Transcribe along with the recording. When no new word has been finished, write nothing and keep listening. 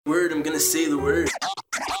Word, I'm gonna say the word.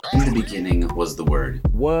 In the beginning was the Word.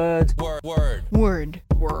 Word.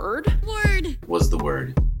 Was the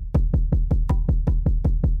Word.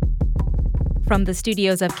 From the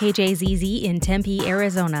studios of KJZZ in Tempe,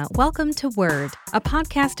 Arizona, welcome to Word, a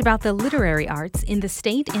podcast about the literary arts in the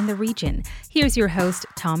state and the region. Here's your host,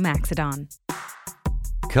 Tom Maxedon.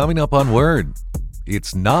 Coming up on Word,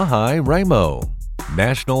 it's NaHaiWriMo,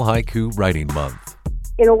 National Haiku Writing Month.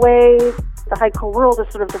 In a way, the haiku world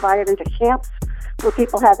is sort of divided into camps where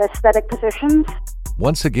people have aesthetic positions.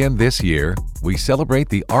 Once again this year, we celebrate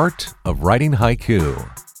the art of writing haiku.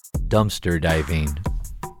 Dumpster diving.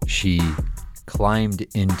 She climbed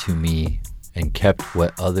into me and kept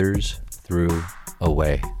what others threw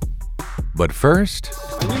away. But first,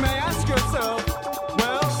 You may ask yourself,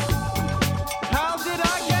 well, how did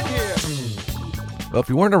I get here? well, if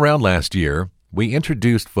you weren't around last year, we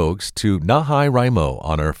introduced folks to NaHaiWriMo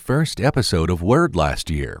on our first episode of Word last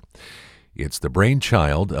year. It's the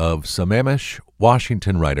brainchild of Sammamish,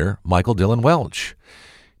 Washington writer Michael Dylan Welch.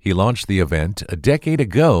 He launched the event a decade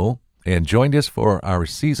ago and joined us for our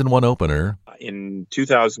Season 1 opener. In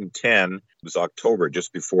 2010, it was October,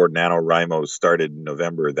 just before NaNoWriMo started in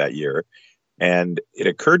November of that year. And it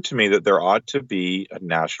occurred to me that there ought to be a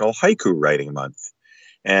National Haiku Writing Month.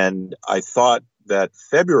 And I thought that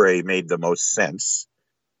February made the most sense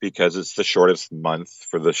because it's the shortest month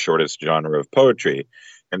for the shortest genre of poetry.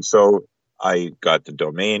 And so I got the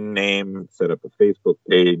domain name, set up a Facebook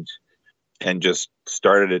page, and just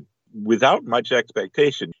started it without much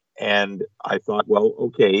expectation. And I thought, well,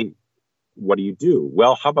 okay, what do you do?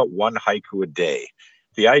 Well, how about one haiku a day?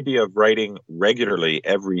 The idea of writing regularly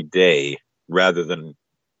every day rather than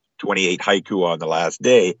 28 haiku on the last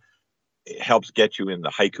day helps get you in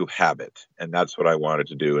the haiku habit. And that's what I wanted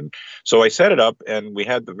to do. And so I set it up, and we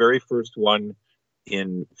had the very first one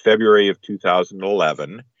in February of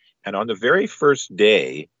 2011. And on the very first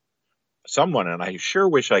day, someone, and I sure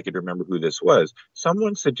wish I could remember who this was,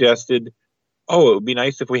 someone suggested, oh, it would be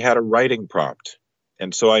nice if we had a writing prompt.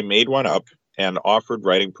 And so I made one up and offered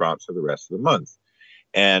writing prompts for the rest of the month.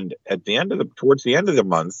 And towards the end of the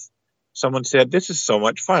month, someone said, this is so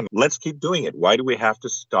much fun. Let's keep doing it. Why do we have to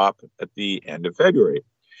stop at the end of February?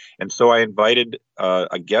 And so I invited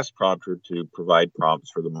a guest prompter to provide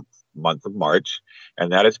prompts for the month of March.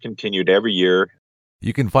 And that has continued every year.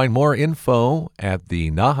 You can find more info at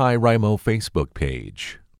the NaHaiWriMo Facebook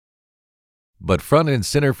page. But front and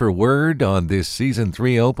center for Word on this Season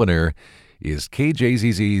 3 opener is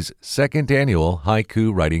KJZZ's second annual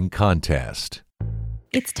Haiku Writing Contest.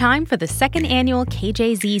 It's time for the second annual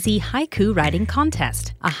KJZZ Haiku Writing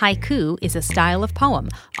Contest. A haiku is a style of poem,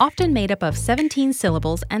 often made up of 17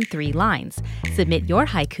 syllables and 3 lines. Submit your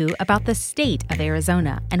haiku about the state of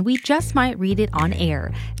Arizona, and we just might read it on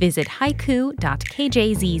air. Visit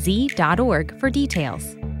haiku.kjzz.org for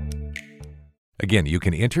details. Again, you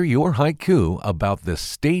can enter your haiku about the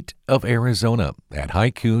state of Arizona at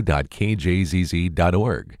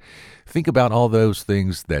haiku.kjzz.org. Think about all those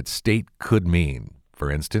things that state could mean.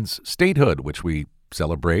 For instance, statehood, which we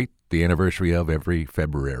celebrate the anniversary of every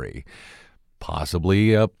February.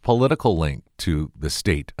 Possibly a political link to the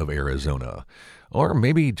state of Arizona. Or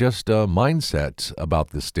maybe just a mindset about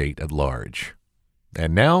the state at large.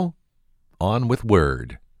 And now, on with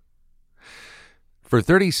Word. For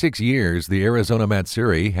 36 years, the Arizona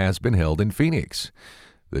Matsuri has been held in Phoenix.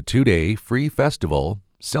 The 2-day free festival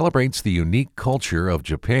celebrates the unique culture of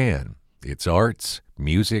Japan, its arts,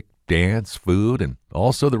 music, dance, food, and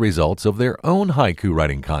also the results of their own haiku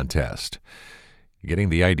writing contest. Getting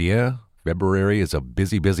the idea? February is a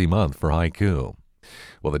busy, busy month for haiku.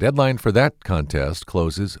 Well, the deadline for that contest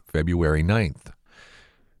closes February 9th.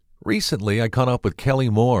 Recently, I caught up with Kelly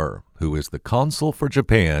Moore, who is the consul for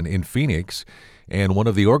Japan in Phoenix and one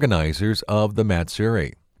of the organizers of the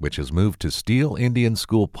Matsuri, which has moved to Steele Indian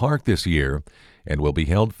School Park this year and will be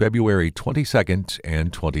held February 22nd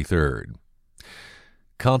and 23rd.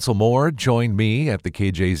 Consul Moore joined me at the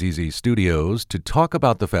KJZZ studios to talk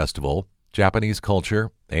about the festival, Japanese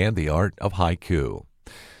culture, and the art of haiku.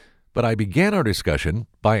 But I began our discussion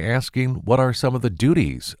by asking what are some of the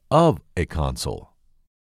duties of a consul.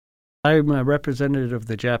 I'm a representative of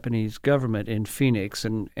the Japanese government in Phoenix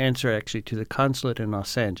and answer actually to the consulate in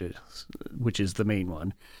Los Angeles, which is the main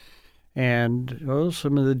one. And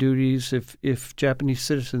some of the duties, if Japanese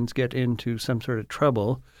citizens get into some sort of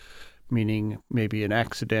trouble, meaning maybe an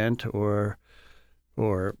accident or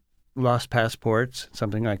lost passports,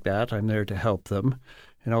 something like that, I'm there to help them.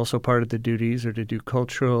 And also part of the duties are to do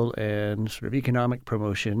cultural and sort of economic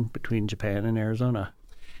promotion between Japan and Arizona.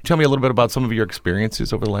 Tell me a little bit about some of your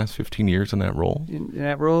experiences over the last 15 years in that role. In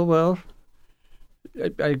that role, well,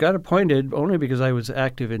 I got appointed only because I was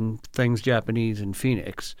active in things Japanese in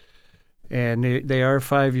Phoenix, and they are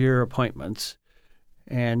 5-year appointments.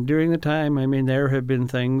 And during the time, I mean, there have been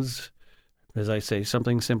things, as I say,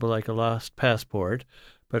 something simple like a lost passport,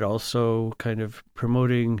 but also kind of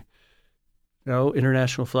promoting,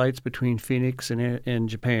 international flights between Phoenix and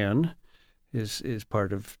Japan is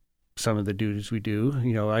part of some of the duties we do.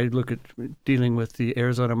 I look at dealing with the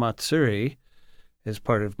Arizona Matsuri as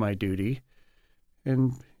part of my duty,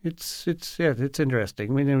 and it's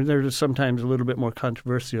interesting. I mean, there's sometimes a little bit more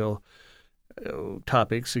controversial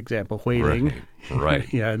topics, example, whaling.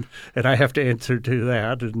 Right. Yeah, and I have to answer to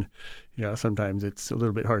that, and sometimes it's a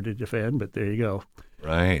little bit hard to defend, but there you go.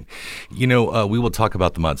 Right. We will talk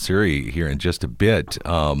about the Matsuri here in just a bit.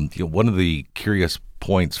 One of the curious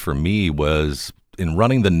points for me was in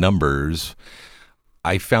running the numbers,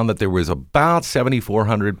 I found that there was about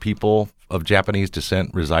 7,400 people of Japanese descent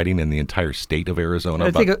residing in the entire state of Arizona.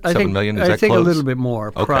 About 7 million, is that close? I think a little bit more,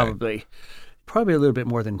 Okay. probably. Probably a little bit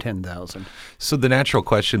more than 10,000. So the natural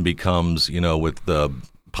question becomes, with the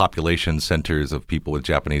population centers of people with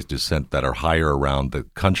Japanese descent that are higher around the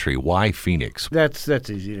country, why Phoenix? That's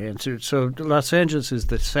easy to answer. So Los Angeles is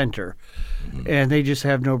the center, and they just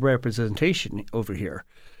have no representation over here.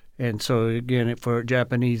 And so again, for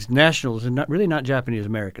Japanese nationals, and not Japanese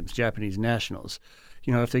Americans, Japanese nationals,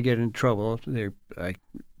 if they get in trouble,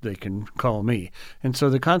 they can call me. And so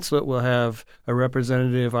the consulate will have a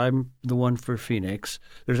representative. I'm the one for Phoenix.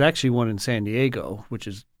 There's actually one in San Diego, which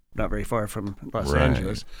is not very far from Los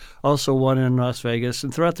Angeles. Also one in Las Vegas.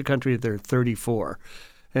 And throughout the country, there are 34.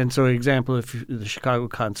 And so, example, if the Chicago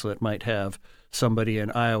consulate might have somebody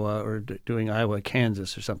in Iowa or doing Iowa,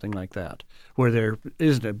 Kansas or something like that, where there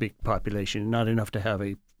isn't a big population, not enough to have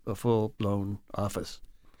a full-blown office.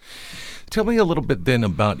 Tell me a little bit then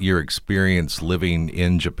about your experience living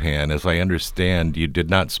in Japan. As I understand, you did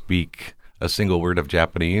not speak a single word of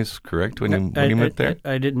Japanese, correct, when you moved there?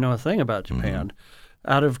 I didn't know a thing about Japan.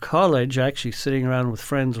 Out of college, actually sitting around with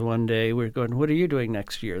friends one day, we were going, what are you doing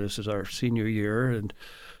next year? This is our senior year. And,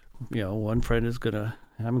 one friend is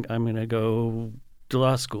I'm going to go to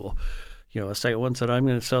law school. A second one said, I'm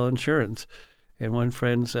going to sell insurance. And one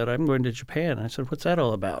friend said, I'm going to Japan. I said, what's that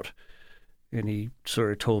all about? And he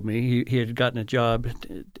sort of told me he had gotten a job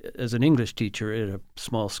as an English teacher at a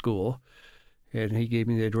small school. And he gave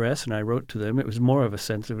me the address, and I wrote to them. It was more of a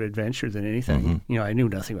sense of adventure than anything. I knew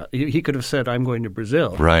nothing about it. He could have said, I'm going to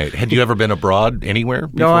Brazil. Right. Had you ever been abroad anywhere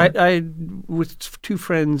before? No, I with two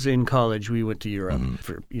friends in college, we went to Europe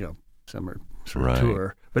for, summer sort of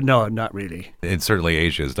tour. But no, not really. And certainly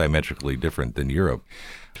Asia is diametrically different than Europe.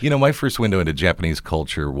 My first window into Japanese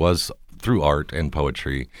culture was through art and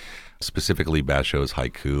poetry, specifically Basho's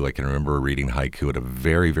haiku. I can remember reading haiku at a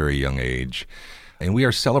very, very young age. And we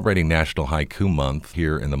are celebrating National Haiku Month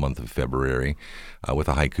here in the month of February with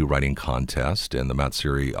a haiku writing contest. And the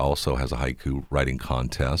Matsuri also has a haiku writing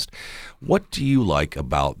contest. What do you like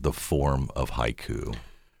about the form of haiku?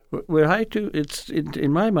 Well, haiku,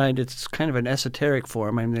 in my mind, it's kind of an esoteric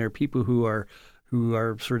form. I mean, there are people who are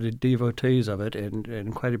sort of devotees of it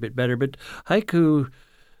and quite a bit better. But haiku,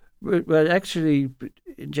 well, actually,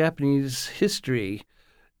 in Japanese history,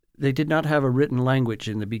 they did not have a written language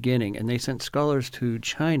in the beginning, and they sent scholars to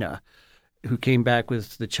China who came back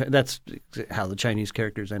with that's how the Chinese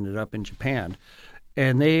characters ended up in Japan.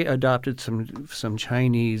 And they adopted some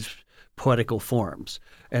Chinese poetical forms.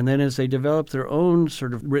 And then as they developed their own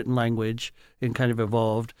sort of written language and kind of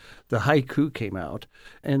evolved, the haiku came out.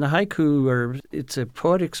 And the haiku, it's a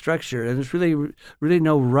poetic structure, and there's really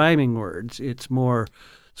no rhyming words. It's more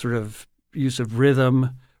sort of use of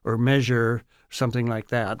rhythm or measure, something like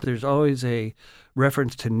that. There's always a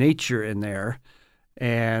reference to nature in there,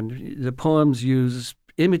 and the poems use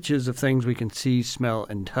images of things we can see, smell,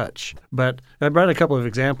 and touch. But I brought a couple of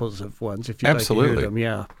examples of ones, if you'd like to hear them.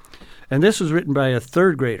 Yeah. And this was written by a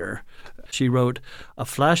third grader. She wrote, "A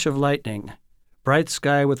flash of lightning, bright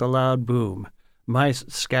sky with a loud boom, mice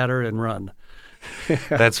scatter and run."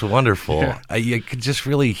 That's wonderful. Yeah. You could just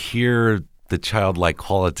really hear the childlike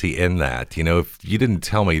quality in that. If you didn't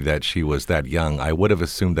tell me that she was that young, I would have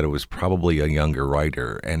assumed that it was probably a younger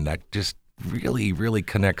writer. And that just really, really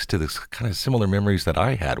connects to this kind of similar memories that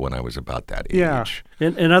I had when I was about that age. Yeah.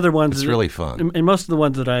 And other ones. It's really fun. And most of the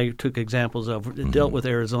ones that I took examples of dealt with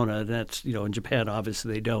Arizona. And that's, in Japan,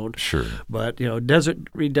 obviously they don't. Sure. But, desert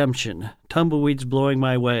redemption, tumbleweeds blowing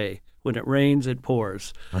my way, when it rains, it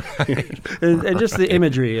pours. and just the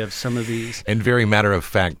imagery of some of these. And very matter of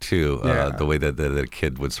fact, too, Yeah. the way that the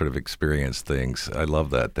kid would sort of experience things. I love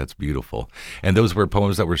that. That's beautiful. And those were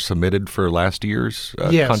poems that were submitted for last year's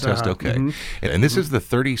Yes, contest? Okay. mhm. And this is the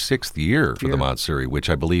 36th year for the Yeah. Matsuri, which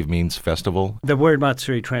I believe means festival. The word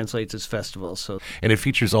Matsuri translates as festival, so And it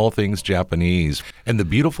features all things Japanese. And the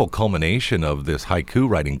beautiful culmination of this haiku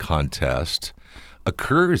writing contest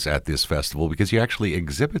occurs at this festival because you actually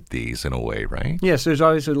exhibit these in a way, right? yes, there's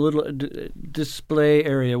always a little display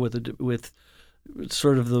area with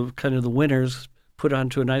sort of the kind of the winners put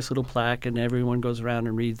onto a nice little plaque, and everyone goes around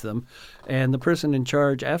and reads them. And the person in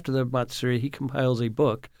charge after the Matsuri, he compiles a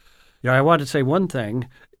book. I want to say one thing.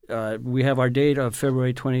 We have our date of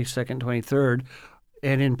February 22nd, 23rd,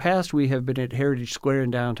 and in past we have been at Heritage Square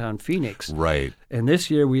in downtown Phoenix. Right. And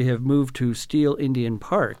this year we have moved to Steele Indian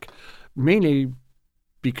Park, mainly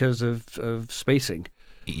because of spacing.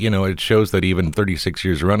 It shows that even 36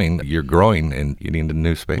 years running, you're growing and you need a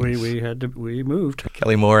new space. We moved.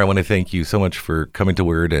 Kelly Moore, I want to thank you so much for coming to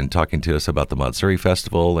Word and talking to us about the Matsuri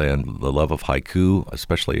Festival and the love of haiku,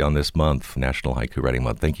 especially on this month, National Haiku Writing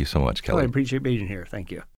Month. Thank you so much, I Kelly. appreciate being here.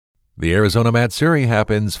 Thank you. The Arizona Matsuri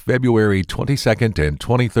happens February 22nd and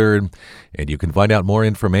 23rd, and you can find out more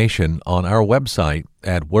information on our website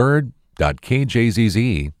at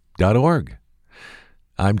word.kjzz.org.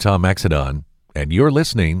 I'm Tom Maxedon, and you're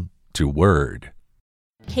listening to Word.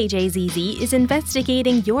 KJZZ is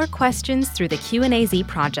investigating your questions through the Q&AZ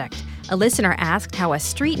project. A listener asked how a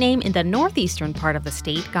street name in the northeastern part of the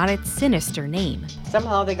state got its sinister name.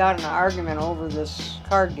 Somehow they got in an argument over this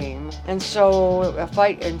card game, and so a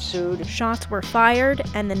fight ensued. Shots were fired,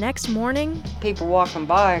 and the next morning, People walking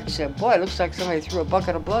by said, "Boy, it looks like somebody threw a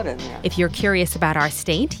bucket of blood in there." If you're curious about our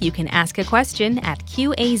state, you can ask a question at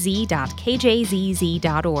qaz.kjzz.org.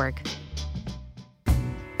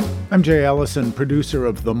 I'm Jay Ellison, producer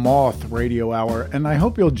of The Moth Radio Hour, and I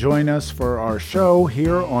hope you'll join us for our show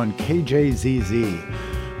here on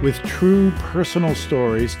KJZZ. With true personal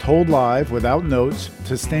stories told live without notes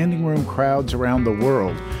to standing room crowds around the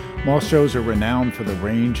world, Moth shows are renowned for the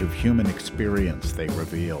range of human experience they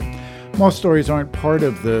reveal. Moth stories aren't part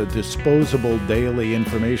of the disposable daily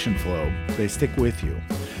information flow. They stick with you.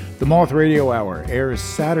 The Moth Radio Hour airs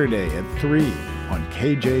Saturday at 3 on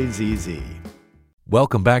KJZZ.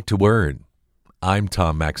 Welcome back to Word. I'm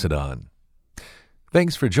Tom Maxedon.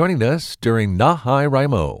 Thanks for joining us during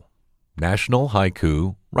NaHaiWriMo, National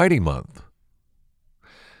Haiku Writing Month.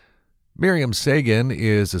 Miriam Sagan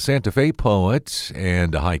is a Santa Fe poet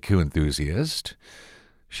and a haiku enthusiast.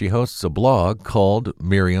 She hosts a blog called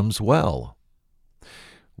Miriam's Well.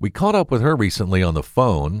 We caught up with her recently on the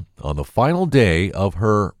phone on the final day of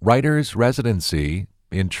her writer's residency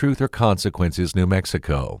in Truth or Consequences, New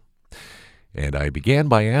Mexico. And I began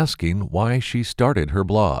by asking why she started her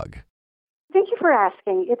blog. Thank you for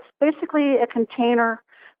asking. It's basically a container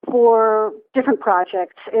for different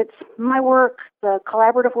projects. It's my work, the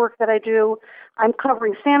collaborative work that I do. I'm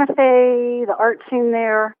covering Santa Fe, the art scene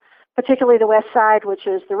there, particularly the West Side, which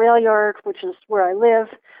is the rail yard, which is where I live.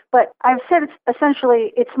 But I've said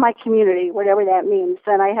it's my community, whatever that means.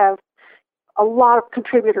 And I have a lot of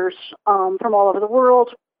contributors from all over the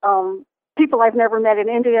world, people I've never met in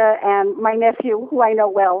India, and my nephew, who I know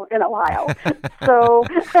well, in Ohio. So,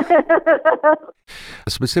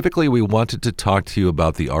 Specifically, we wanted to talk to you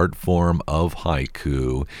about the art form of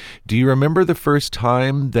haiku. Do you remember the first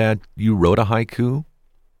time that you wrote a haiku?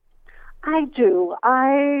 I do.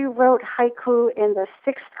 I wrote haiku in the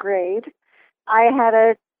 6th grade. I had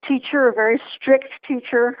a teacher, a very strict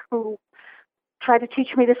teacher, who tried to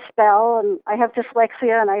teach me to spell, and I have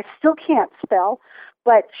dyslexia, and I still can't spell.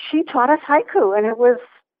 But she taught us haiku, and it was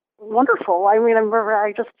wonderful. I mean, I remember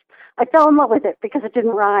I fell in love with it because it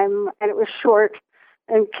didn't rhyme, and it was short,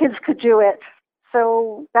 and kids could do it.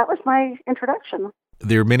 So that was my introduction.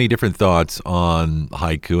 There are many different thoughts on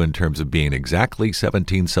haiku in terms of being exactly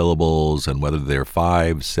 17 syllables and whether they're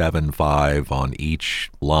 5, 7, 5 on each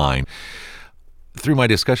line. Through my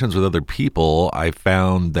discussions with other people, I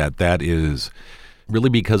found that is really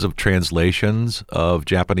because of translations of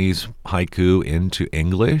Japanese haiku into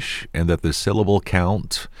English, and that the syllable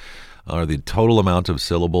count, or the total amount of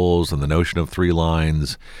syllables and the notion of 3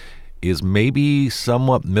 lines, is maybe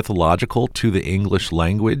somewhat mythological to the English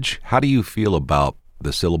language. How do you feel about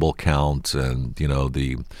the syllable count and,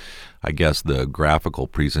 the graphical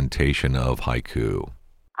presentation of haiku?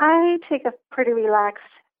 I take a pretty relaxed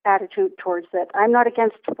attitude towards it. I'm not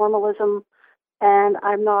against formalism, and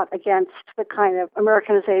I'm not against the kind of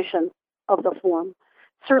Americanization of the form.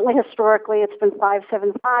 Certainly historically it's been 5,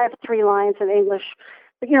 7, 5, 3 lines in English,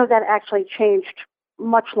 but that actually changed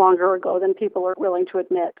much longer ago than people are willing to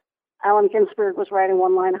admit. Allen Ginsberg was writing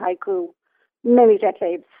one-line haiku many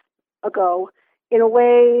decades ago. In a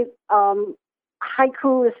way,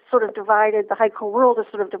 haiku is sort of divided, the haiku world is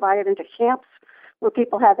sort of divided into camps where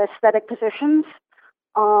people have aesthetic positions.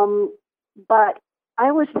 But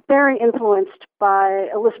I was very influenced by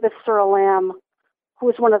Elizabeth Searle Lamb, who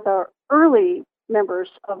was one of the early members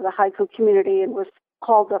of the haiku community and was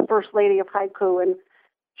called the First Lady of Haiku. And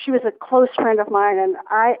she was a close friend of mine, and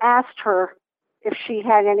I asked her if she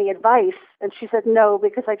had any advice, and she said no,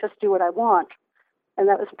 because I just do what I want. And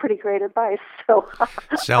that was pretty great advice. So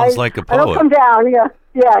sounds like a poet. I don't come down,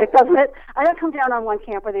 doesn't it? I don't come down on one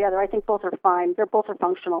camp or the other. I think both are fine. Both are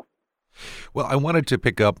functional. Well, I wanted to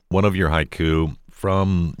pick up one of your haiku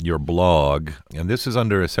from your blog, and this is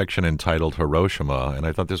under a section entitled Hiroshima, and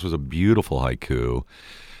I thought this was a beautiful haiku.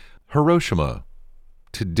 Hiroshima,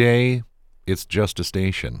 today it's just a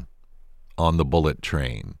station on the bullet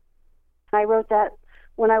train. I wrote that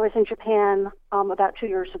when I was in Japan about 2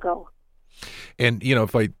 years ago. And,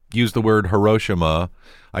 if I use the word Hiroshima,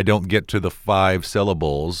 I don't get to the 5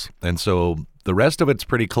 syllables, and so the rest of it's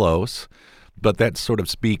pretty close, but that sort of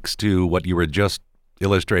speaks to what you were just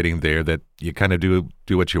illustrating there, that you kind of do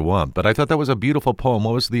what you want. But I thought that was a beautiful poem.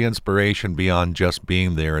 What was the inspiration beyond just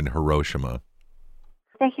being there in Hiroshima?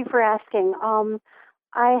 Thank you for asking.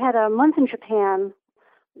 I had a month in Japan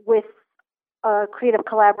with a creative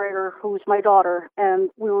collaborator who was my daughter, and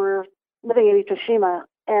we were living in Itoshima,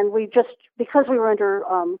 and because we were under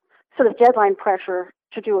sort of deadline pressure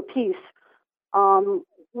to do a piece,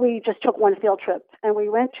 we just took one field trip, and we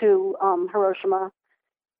went to Hiroshima.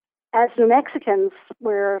 As New Mexicans,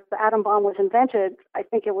 where the atom bomb was invented, I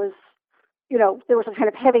think it was, there was a kind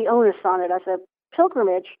of heavy onus on it as a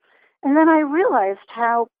pilgrimage. And then I realized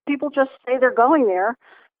how people just say they're going there,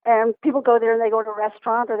 and people go there and they go to a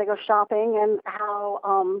restaurant or they go shopping, and how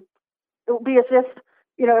it would be as if,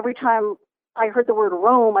 every time I heard the word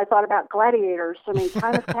Rome, I thought about gladiators. I mean,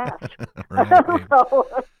 time has passed. Right. So,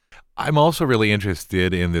 I'm also really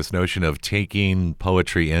interested in this notion of taking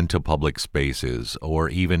poetry into public spaces, or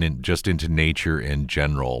even just into nature in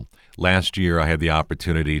general. Last year, I had the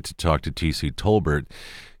opportunity to talk to T.C. Tolbert,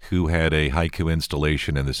 who had a haiku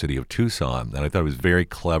installation in the city of Tucson, and I thought it was very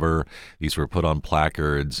clever. These were put on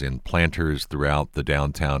placards and planters throughout the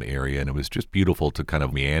downtown area, and it was just beautiful to kind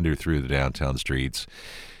of meander through the downtown streets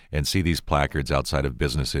and see these placards outside of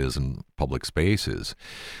businesses and public spaces.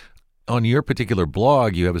 On your particular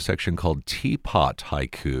blog, you have a section called Teapot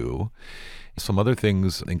Haiku. Some other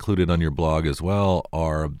things included on your blog as well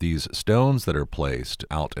are these stones that are placed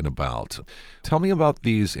out and about. Tell me about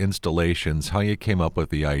these installations, how you came up with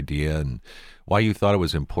the idea, and why you thought it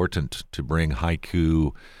was important to bring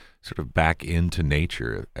haiku sort of back into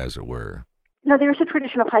nature, as it were. No, there's a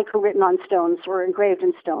tradition of haiku written on stones or engraved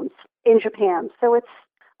in stones in Japan. So it's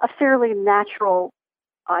a fairly natural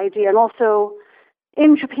idea. And also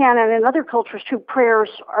in Japan and in other cultures too, prayers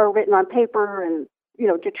are written on paper and,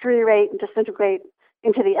 deteriorate and disintegrate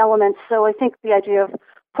into the elements. So I think the idea of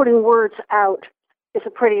putting words out is a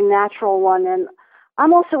pretty natural one. And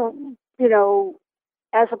I'm also,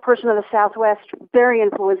 as a person of the Southwest, very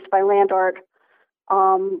influenced by land art,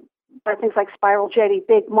 by things like spiral jetty,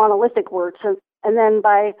 big monolithic words, and then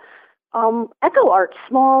by echo art,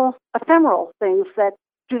 small ephemeral things that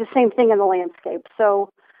do the same thing in the landscape. So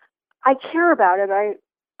I care about it.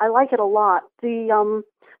 I like it a lot. The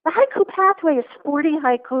haiku pathway is 40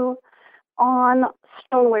 haiku on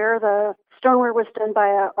stoneware. The stoneware was done by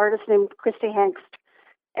an artist named Christy Hengst,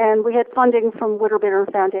 and we had funding from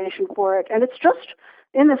Witterbitter Foundation for it. And it's just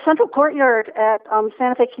in the central courtyard at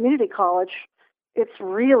Santa Fe Community College. It's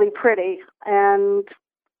really pretty, and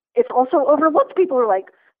it's also overlooked. People are like,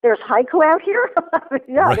 there's haiku out here?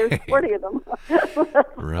 Yeah, right. There's 40 of them.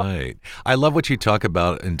 Right. I love what you talk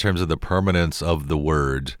about in terms of the permanence of the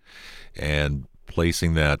word and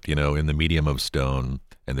placing that, in the medium of stone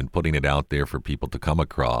and then putting it out there for people to come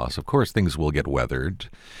across. Of course, things will get weathered.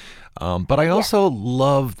 But I also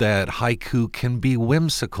love that haiku can be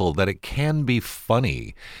whimsical, that it can be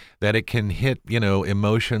funny, that it can hit,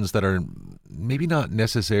 emotions that are maybe not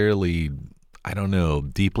necessarily,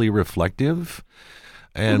 deeply reflective.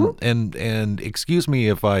 And and excuse me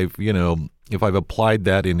if I've applied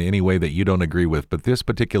that in any way that you don't agree with, but this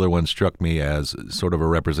particular one struck me as sort of a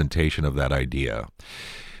representation of that idea.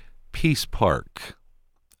 Peace Park,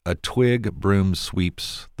 a twig broom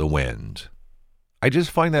sweeps the wind. I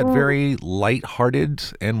just find that very lighthearted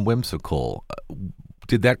and whimsical.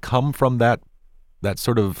 Did that come from that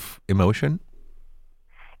sort of emotion?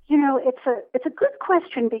 It's a good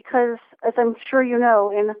question because, as I'm sure you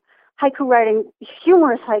know, in haiku writing,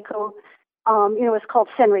 humorous haiku is called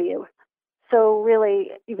Senryu. So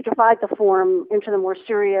really, you divide the form into the more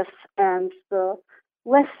serious and the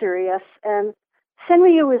less serious. And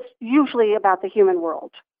Senryu is usually about the human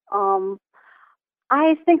world.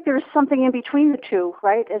 I think there's something in between the two,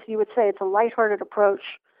 right? As you would say, it's a lighthearted approach.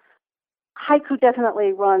 Haiku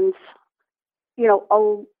definitely runs,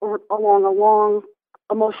 along a long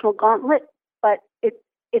emotional gauntlet, but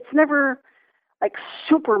it's never like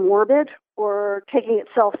super morbid or taking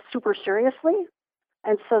itself super seriously.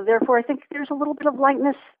 And so therefore, I think there's a little bit of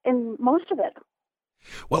lightness in most of it.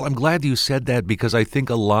 Well, I'm glad you said that because I think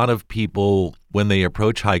a lot of people, when they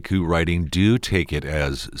approach haiku writing, do take it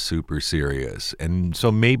as super serious. And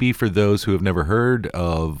so maybe for those who have never heard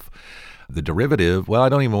of the derivative, well, I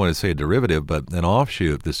don't even want to say a derivative, but an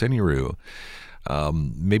offshoot, the Senryu,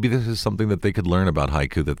 maybe this is something that they could learn about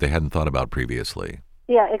haiku that they hadn't thought about previously.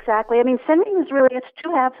 Yeah, exactly. I mean, Senryu is really, it's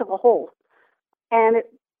two halves of a whole. And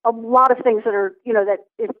a lot of things that are, that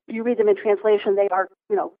if you read them in translation, they are,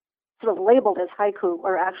 sort of labeled as haiku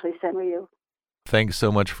are actually Senryu. Thanks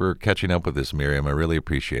so much for catching up with us, Miriam. I really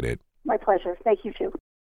appreciate it. My pleasure. Thank you, too.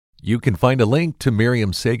 You can find a link to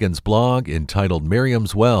Miriam Sagan's blog entitled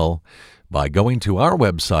Miriam's Well by going to our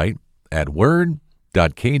website at word.kjzz.org.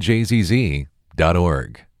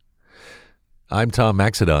 I'm Tom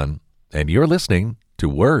Maxedon, and you're listening to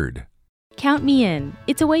Word. Count Me In.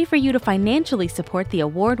 It's a way for you to financially support the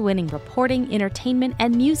award-winning reporting, entertainment,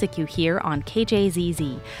 and music you hear on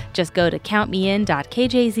KJZZ. Just go to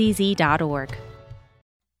countmein.kjzz.org.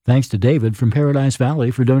 Thanks to David from Paradise Valley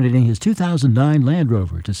for donating his 2009 Land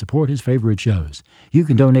Rover to support his favorite shows. You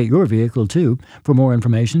can donate your vehicle, too. For more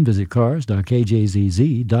information, visit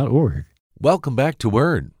cars.kjzz.org. Welcome back to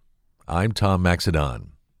Word. I'm Tom Maxedon.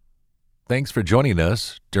 Thanks for joining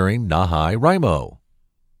us during NaHaiWriMo.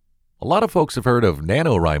 A lot of folks have heard of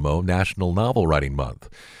NaNoWriMo, National Novel Writing Month,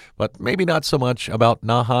 but maybe not so much about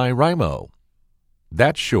NaHaiWriMo.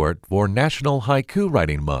 That's short for National Haiku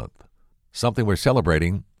Writing Month, something we're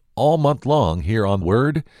celebrating all month long here on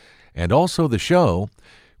Word, and also the show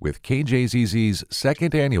with KJZZ's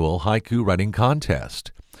second annual haiku writing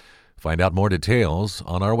contest. Find out more details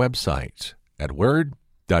on our website at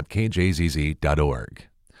word.kjzz.org.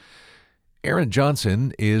 Aaron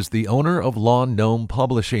Johnson is the owner of Lawn Gnome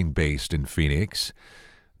Publishing based in Phoenix.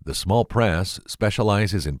 The small press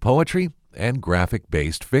specializes in poetry and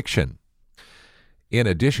graphic-based fiction. In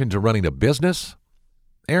addition to running a business,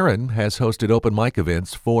 Aaron has hosted open mic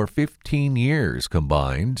events for 15 years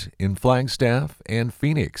combined in Flagstaff and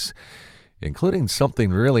Phoenix, including something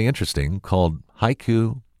really interesting called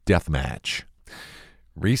Haiku Deathmatch.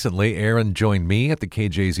 Recently, Aaron joined me at the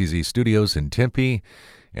KJZZ studios in Tempe,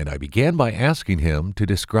 and I began by asking him to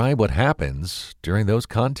describe what happens during those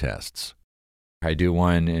contests. I do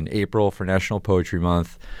one in April for National Poetry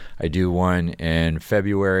Month. I do one in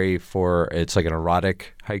February it's like an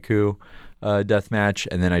erotic haiku death match.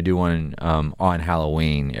 And then I do one on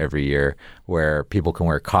Halloween every year where people can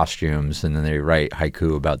wear costumes and then they write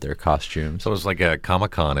haiku about their costumes. So it's like a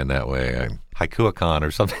Comic-Con in that way, a Haiku-a-con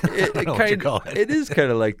or something. I don't know what you call it. It is kind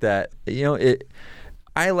of like that.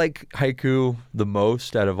 I like haiku the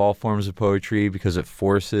most out of all forms of poetry because it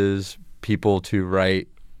forces people to write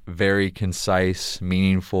very concise,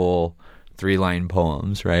 meaningful 3-line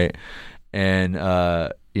poems, right? And,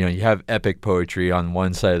 you have epic poetry on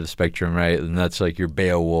one side of the spectrum, right? And that's like your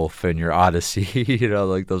Beowulf and your Odyssey,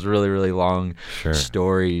 like those really, really long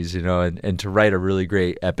stories, and to write a really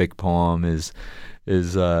great epic poem is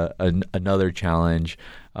another challenge.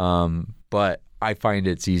 But I find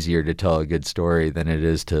it's easier to tell a good story than it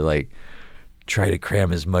is to try to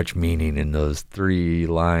cram as much meaning in those 3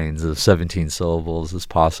 lines of 17 syllables as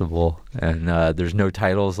possible. And there's no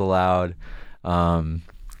titles allowed.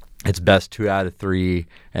 It's best 2 out of 3,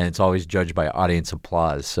 and it's always judged by audience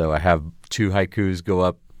applause. So I have 2 haikus go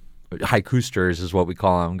up. Haikusters is what we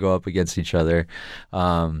call them, go up against each other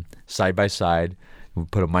side by side. We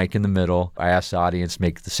put a mic in the middle. I ask the audience to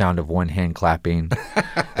make the sound of one hand clapping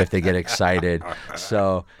if they get excited.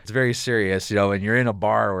 So it's very serious, and you're in a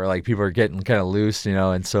bar where people are getting kind of loose,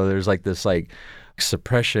 and so there's this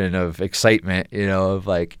suppression of excitement, of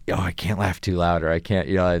I can't laugh too loud or I can't,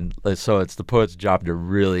 and so it's the poet's job to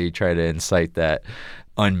really try to incite that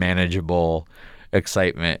unmanageable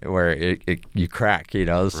excitement where you crack, so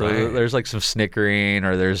right. There's some snickering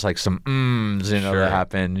or there's some that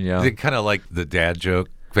happen, Is it kind of like the dad joke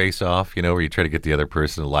face off, where you try to get the other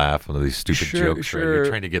person to laugh on these stupid jokes, right? You're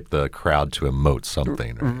trying to get the crowd to emote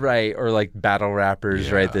something, right? Or battle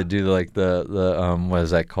rappers, right? That do the what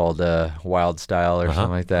is that called, wild style or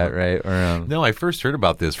something like that, right? Or No, I first heard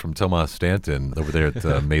about this from Tomas Stanton over there at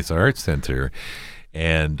the Mesa Arts Center.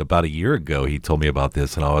 And about a year ago, he told me about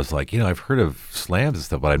this, and I was like, I've heard of slams and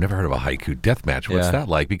stuff, but I've never heard of a haiku death match. What's that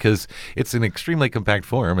like? Because it's an extremely compact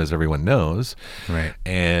form, as everyone knows. Right.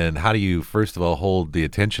 And how do you, first of all, hold the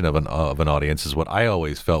attention of an audience is what I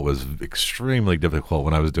always felt was extremely difficult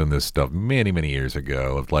when I was doing this stuff many, many years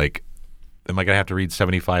ago. Of like, am I going to have to read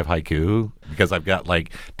 75 haiku? Because I've got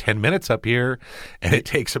like 10 minutes up here, and it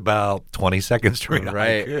takes about 20 seconds to read a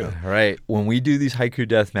haiku. Right. When we do these haiku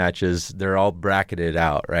death matches, they're all bracketed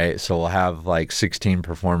out, right? So we'll have like 16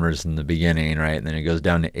 performers in the beginning, right? And then it goes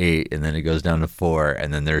down to 8, and then it goes down to 4,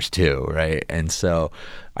 and then there's 2, right? And so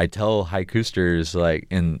I tell haikusters like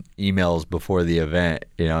in emails before the event,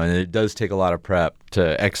 and it does take a lot of prep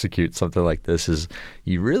to execute something like this, is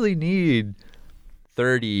you really need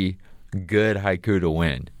 30 good haiku to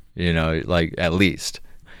win, like at least.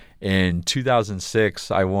 In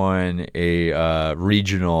 2006, I won a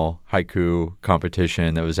regional haiku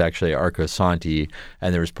competition that was actually at Arco Santi,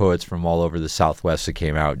 and there was poets from all over the Southwest that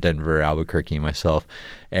came out, Denver, Albuquerque, myself.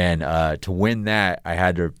 And to win that, I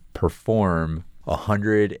had to perform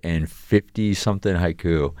 150-something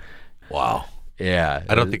haiku. Wow. Yeah.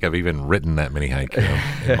 I don't think I've even written that many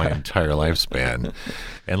haiku in my entire lifespan.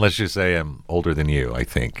 And let's just say I'm older than you, I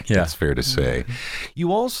think. Yeah. That's fair to say.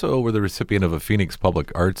 You also were the recipient of a Phoenix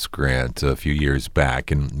Public Arts grant a few years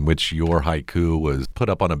back, in which your haiku was put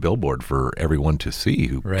up on a billboard for everyone to see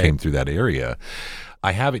who came through that area.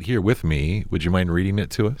 I have it here with me. Would you mind reading it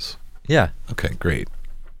to us? Yeah. Okay, great.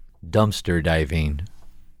 Dumpster diving.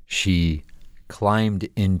 She climbed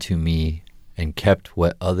into me and kept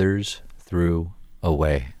what others threw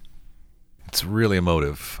away. It's really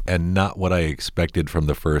emotive and not what I expected from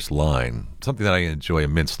the first line. Something that I enjoy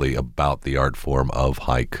immensely about the art form of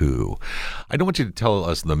haiku. I don't want you to tell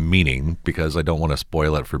us the meaning because I don't want to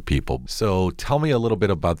spoil it for people. So tell me a little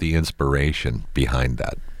bit about the inspiration behind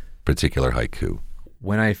that particular haiku.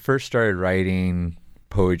 When I first started writing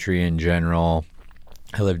poetry in general,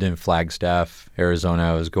 I lived in Flagstaff, Arizona.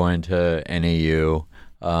 I was going to NAU,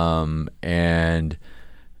 and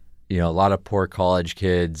a lot of poor college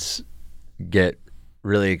kids get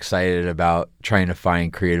really excited about trying to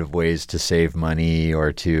find creative ways to save money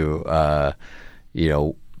or to,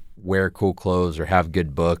 wear cool clothes or have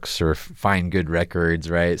good books or find good records,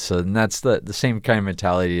 right? So that's the same kind of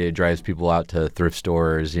mentality that drives people out to thrift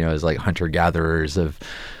stores, as like hunter-gatherers of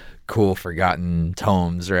cool forgotten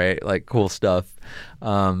tomes, right? Like cool stuff.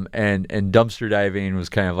 And dumpster diving was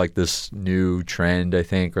kind of like this new trend, I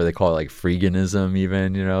think, or they call it like freeganism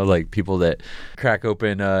even, like people that crack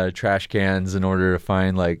open trash cans in order to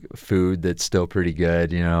find like food that's still pretty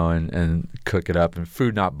good, and cook it up. And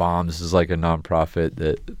Food Not Bombs is like a nonprofit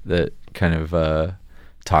that kind of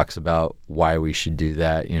talks about why we should do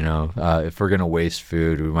that. If we're going to waste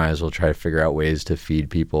food, we might as well try to figure out ways to feed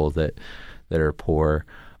people that are poor.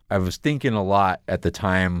 I was thinking a lot at the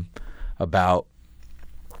time about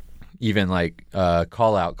even like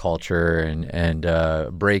call out culture and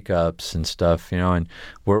breakups and stuff, and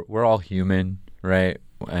we're all human, right?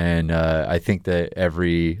 And I think that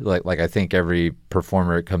every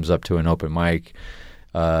performer that comes up to an open mic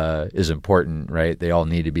is important, right? They all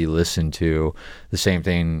need to be listened to. The same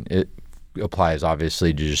thing it applies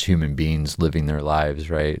obviously to just human beings living their lives,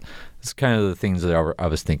 right? It's kind of the things that I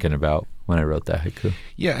was thinking about when I wrote that haiku.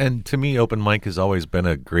 Yeah, and to me, open mic has always been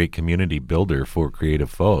a great community builder for creative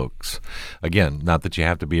folks. Again, not that you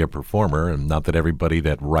have to be a performer, and not that everybody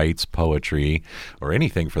that writes poetry or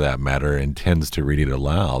anything for that matter intends to read it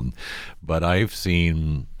aloud, but I've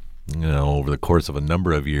seen, over the course of a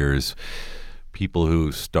number of years, people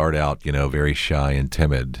who start out, very shy and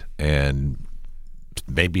timid, and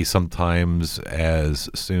maybe sometimes as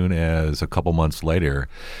soon as a couple months later,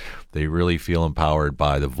 they really feel empowered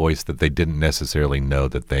by the voice that they didn't necessarily know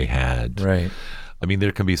that they had. Right. I mean,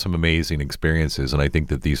 there can be some amazing experiences, and I think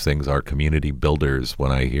that these things are community builders.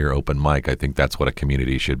 When I hear open mic, I think that's what a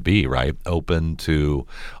community should be, right? Open to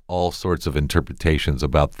all sorts of interpretations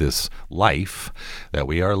about this life that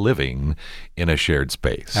we are living in a shared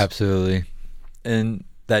space. Absolutely. And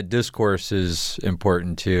that discourse is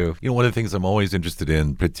important too. One of the things I'm always interested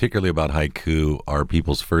in, particularly about haiku, are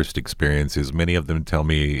people's first experiences. Many of them tell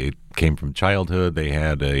me it came from childhood. They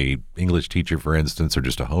had a English teacher, for instance, or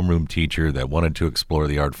just a homeroom teacher that wanted to explore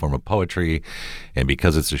the art form of poetry. And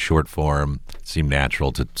because it's a short form, it seemed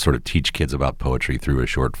natural to sort of teach kids about poetry through a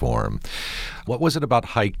short form. What was it about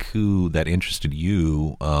haiku that interested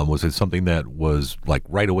you? Was it something that was like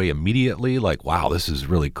right away immediately, like, wow, this is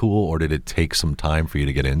really cool? Or did it take some time for you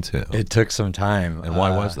to get into? It took some time. And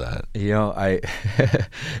why was that?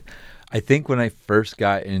 I think when I first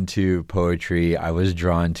got into poetry, I was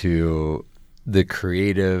drawn to the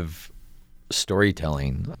creative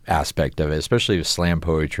storytelling aspect of it, especially with slam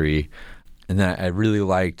poetry. And then I really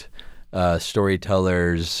liked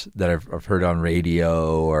storytellers that I've heard on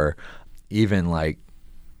radio, or even like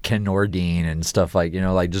Ken Nordine and stuff, like,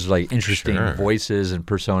 like just like interesting voices and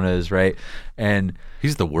personas, right? And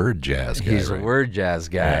he's the word jazz guy. He's the word jazz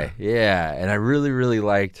guy. Yeah. And I really, really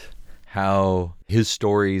liked how his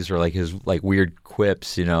stories, or like his like weird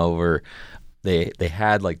quips, where they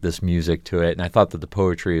had like this music to it. And I thought that the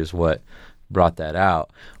poetry is what brought that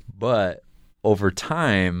out. But over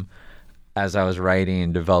time, as I was writing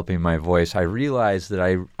and developing my voice, I realized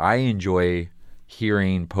that I enjoy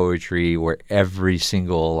hearing poetry where every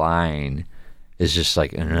single line is just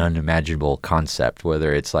like an unimaginable concept,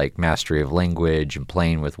 whether it's like mastery of language and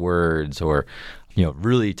playing with words, or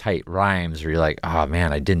really tight rhymes where you're like, oh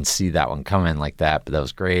man, I didn't see that one coming like that, but that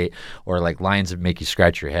was great. Or like lines that make you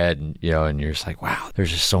scratch your head, and and you're just like, wow,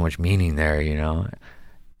 there's just so much meaning there,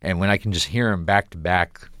 And when I can just hear them back to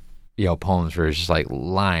back, poems where it's just like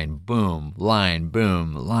line, boom, line,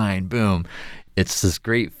 boom, line, boom, it's this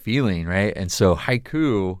great feeling, right? And so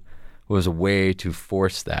haiku was a way to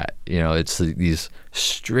force that. It's these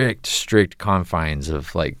strict confines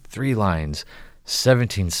of like 3 lines,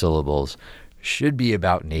 17 syllables, should be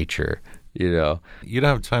about nature. You don't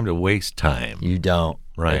have time to waste time. You don't.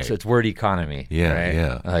 Right. It's word economy. Yeah, right?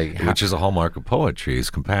 yeah. Like, which is a hallmark of poetry,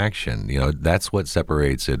 is compaction. That's what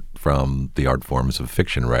separates it from the art forms of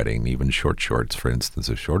fiction writing, even shorts, for instance,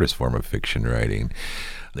 the shortest form of fiction writing.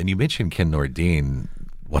 Then you mentioned Ken Nordine.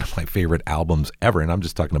 One of my favorite albums ever, and I'm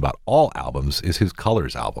just talking about all albums, is his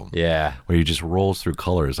Colors album. Yeah. Where he just rolls through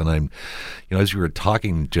colors. And I'm, as you were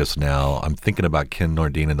talking just now, I'm thinking about Ken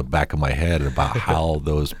Nordine in the back of my head, about how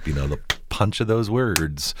those, the punch of those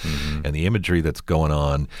words and the imagery that's going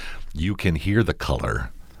on, you can hear the color,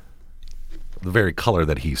 the very color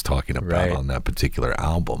that he's talking about on that particular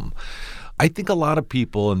album. I think a lot of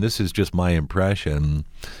people, and this is just my impression,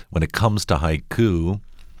 when it comes to haiku,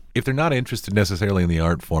 if they're not interested necessarily in the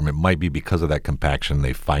art form, it might be because of that compaction.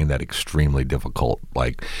 They find that extremely difficult.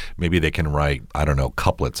 Like maybe they can write,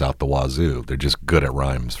 couplets out the wazoo. They're just good at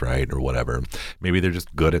rhymes, right? Or whatever. Maybe they're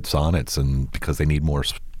just good at sonnets, and because they need more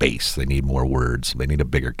space, they need more words, they need a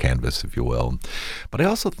bigger canvas, if you will. But I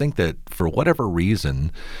also think that for whatever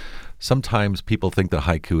reason, sometimes people think that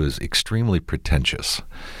haiku is extremely pretentious.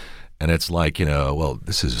 And it's like,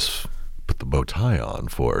 this is put the bow tie on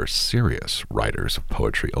for serious writers of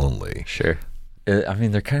poetry only. Sure. I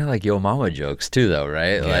mean, they're kind of like yo mama jokes too, though,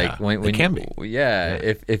 right? Yeah, like when they can be. Yeah.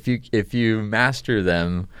 If you master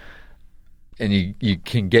them, and you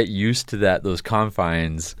can get used to those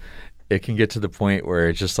confines, it can get to the point where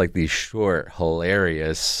it's just like these short,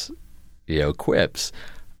 hilarious, quips.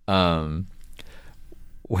 Where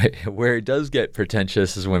it does get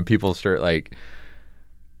pretentious is when people start like,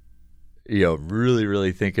 really,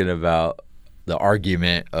 really thinking about the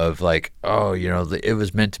argument of like, it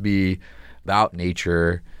was meant to be about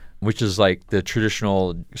nature, which is like the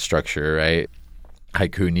traditional structure, right?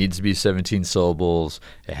 Haiku needs to be 17 syllables.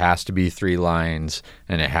 It has to be 3 lines,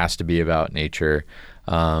 and it has to be about nature.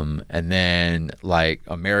 And then like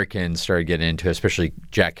Americans started getting into it, especially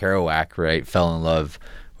Jack Kerouac, right? Fell in love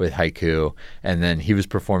with haiku, and then he was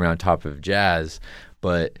performing on top of jazz.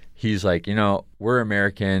 But he's like, we're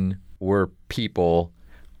American. We're people.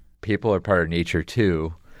 People are part of nature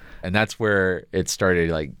too. And that's where it started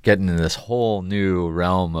like getting in this whole new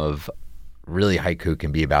realm of really haiku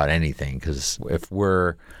can be about anything. Because if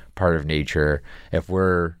we're part of nature, if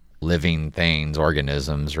we're living things,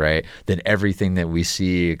 organisms, right, then everything that we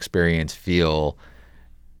see, experience, feel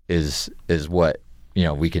is what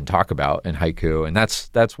we can talk about in haiku. And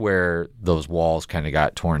that's where those walls kind of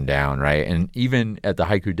got torn down, right? And even at the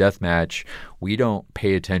Haiku Deathmatch, we don't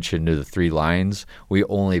pay attention to the 3 lines. We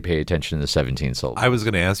only pay attention to the 17 syllables. I was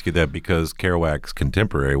going to ask you that because Kerouac's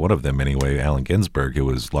contemporary, one of them anyway, Allen Ginsberg, who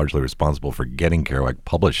was largely responsible for getting Kerouac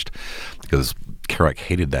published, because Kerouac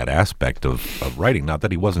hated that aspect of writing. Not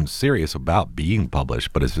that he wasn't serious about being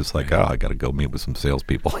published, but it's just like, I got to go meet with some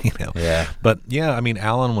salespeople, Yeah. But yeah, I mean,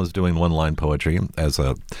 Allen was doing 1-line poetry, as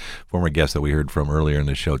a former guest that we heard from earlier in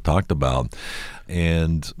the show talked about,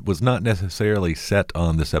 and was not necessarily set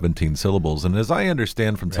on the 17 syllables. And as I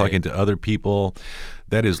understand from talking to other people,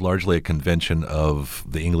 that is largely a convention of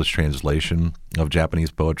the English translation of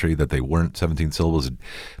Japanese poetry, that they weren't 17 syllables.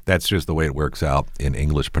 That's just the way it works out in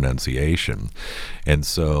English pronunciation. And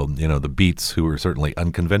so, the Beats, who were certainly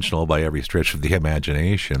unconventional by every stretch of the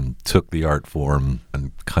imagination, took the art form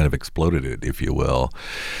and kind of exploded it, if you will.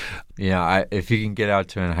 If you can get out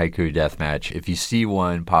to a Haiku Deathmatch, if you see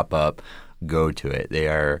one pop up, go to it. They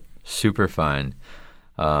are super fun,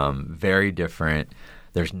 very different.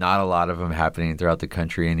 There's not a lot of them happening throughout the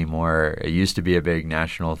country anymore. It used to be a big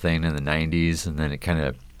national thing in the 90s, and then it kind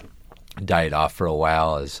of died off for a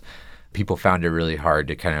while as people found it really hard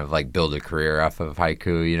to kind of like build a career off of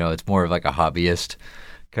haiku. You know, it's more of like a hobbyist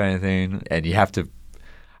kind of thing. And you have to,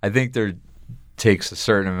 I think there takes a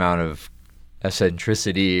certain amount of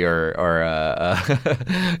eccentricity or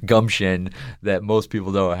gumption that most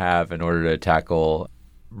people don't have in order to tackle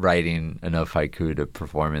writing enough haiku to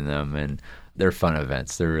perform in them. And they're fun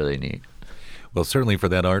events. They're really neat. Well, certainly for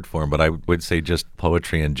that art form, but I would say just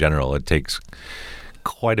poetry in general, it takes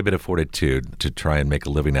quite a bit of fortitude to try and make a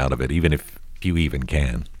living out of it, even if you even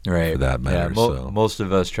can, right? For that matter. Yeah, most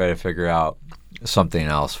of us try to figure out something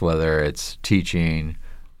else, whether it's teaching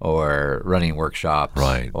or running workshops,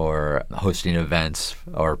 right, or hosting events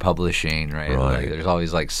or publishing, right? Like, there's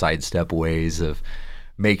always like sidestep ways of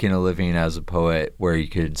making a living as a poet where you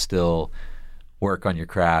could still work on your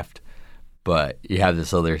craft, but you have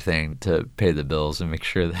this other thing to pay the bills and make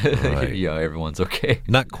sure that everyone's okay.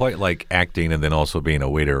 Not quite like acting and then also being a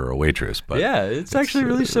waiter or a waitress, but yeah, it's actually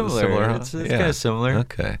really similar. Huh? It's kind of similar.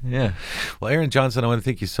 Okay. Yeah. Well, Aaron Johnson, I want to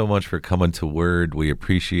thank you so much for coming to Word. We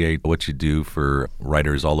appreciate what you do for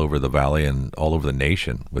writers all over the Valley and all over the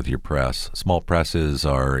nation with your press. Small presses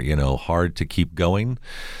are, hard to keep going,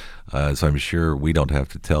 so I'm sure we don't have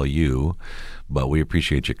to tell you, but we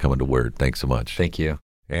appreciate you coming to Word. Thanks so much. Thank you.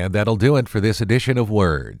 And that'll do it for this edition of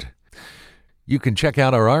Word. You can check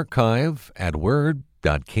out our archive at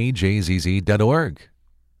word.kjzz.org.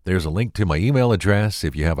 There's a link to my email address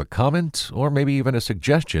if you have a comment or maybe even a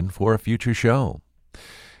suggestion for a future show.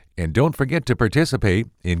 And don't forget to participate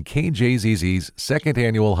in KJZZ's second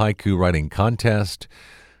annual haiku writing contest.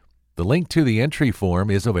 The link to the entry form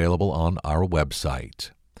is available on our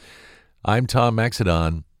website. I'm Tom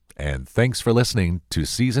Maxedon, and thanks for listening to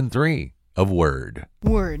Season 3 of Word.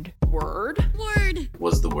 Word. Word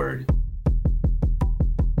was the word.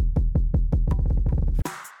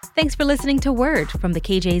 Thanks for listening to Word from the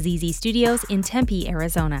KJZZ studios in Tempe,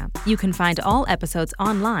 Arizona. You can find all episodes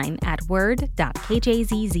online at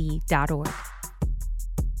word.kjzz.org.